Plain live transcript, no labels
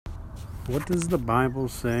What does the Bible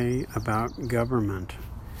say about government?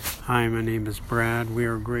 Hi, my name is Brad. We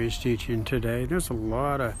are Grace Teaching today. There's a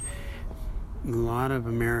lot of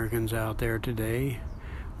Americans out there today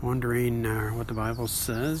wondering what the Bible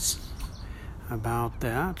says about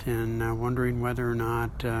that, and wondering whether or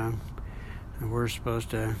not we're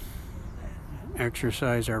supposed to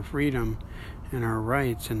exercise our freedom and our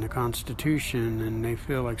rights in the Constitution, and they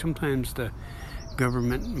feel like sometimes the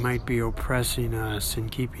government might be oppressing us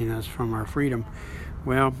and keeping us from our freedom.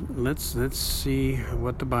 Well, let's see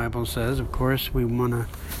what the Bible says. Of course, we want to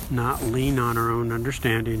not lean on our own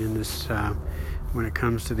understanding in this when it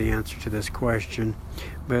comes to the answer to this question.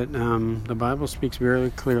 But the Bible speaks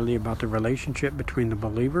very clearly about the relationship between the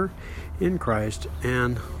believer in Christ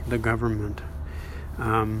and the government.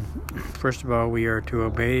 First of all, we are to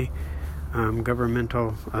obey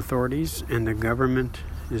governmental authorities, and the government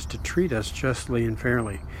is to treat us justly and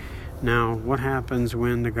fairly. Now, what happens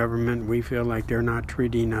when the government, we feel like they're not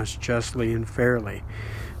treating us justly and fairly?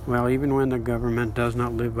 Well, even when the government does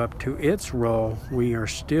not live up to its role, we are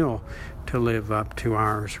still to live up to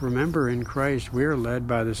ours. Remember, in Christ, we are led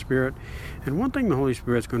by the Spirit. And one thing the Holy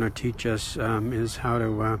Spirit's going to teach us is how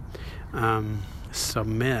to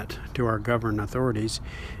submit to our governing authorities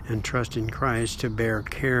and trust in Christ to bear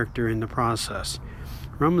character in the process.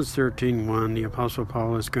 Romans 13:1, the Apostle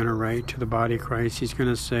Paul is going to write to the body of Christ. He's going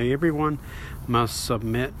to say, everyone must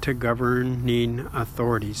submit to governing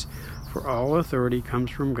authorities, for all authority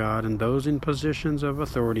comes from God, and those in positions of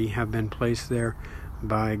authority have been placed there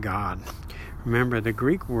by God. Remember, the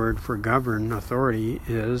Greek word for govern authority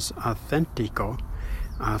is authentio,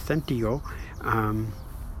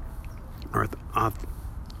 or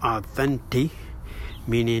authenti,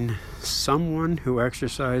 meaning someone who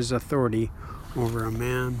exercises authority over a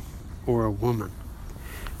man or a woman.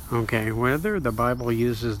 Okay, whether the Bible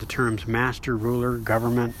uses the terms master, ruler,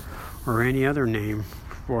 government, or any other name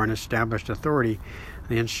for an established authority,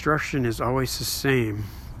 the instruction is always the same.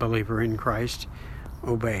 Believer in Christ,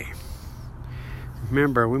 obey.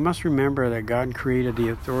 Remember, we must remember that God created the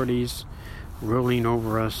authorities ruling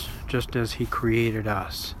over us just as He created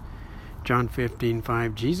us. John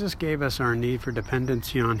 15:5, Jesus gave us our need for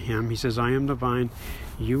dependency on Him. He says, I am the vine,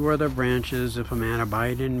 you are the branches. If a man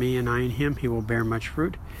abide in me and I in him, he will bear much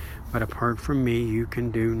fruit. But apart from me, you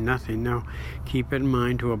can do nothing. Now, keep in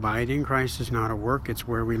mind, to abide in Christ is not a work, it's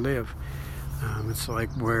where we live. It's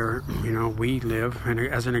like where, we live. And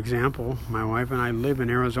as an example, my wife and I live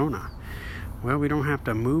in Arizona. Well, we don't have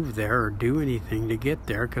to move there or do anything to get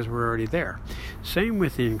there because we're already there. Same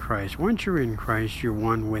within Christ. Once you're in Christ, you're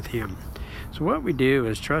one with Him. So what we do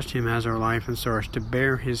is trust Him as our life and source to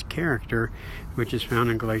bear His character, which is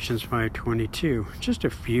found in Galatians 5:22. Just a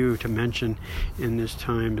few to mention in this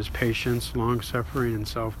time is patience, long-suffering, and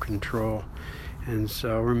self-control. And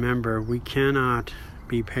so remember, we cannot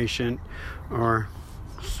be patient or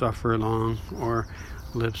suffer long or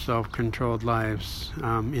live self-controlled lives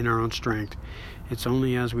in our own strength. It's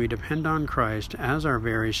only as we depend on Christ as our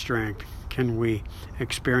very strength can we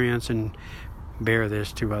experience and bear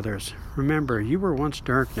this to others. Remember, you were once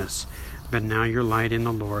darkness, but now you're light in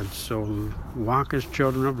the Lord. So walk as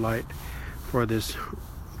children of light, for this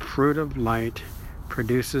fruit of light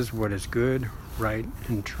produces what is good, right,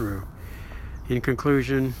 and true. In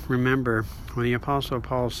conclusion, remember, when the Apostle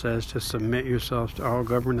Paul says to submit yourselves to all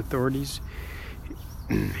government authorities,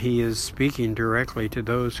 he is speaking directly to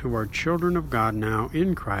those who are children of God now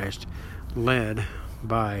in Christ, led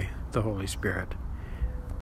by the Holy Spirit.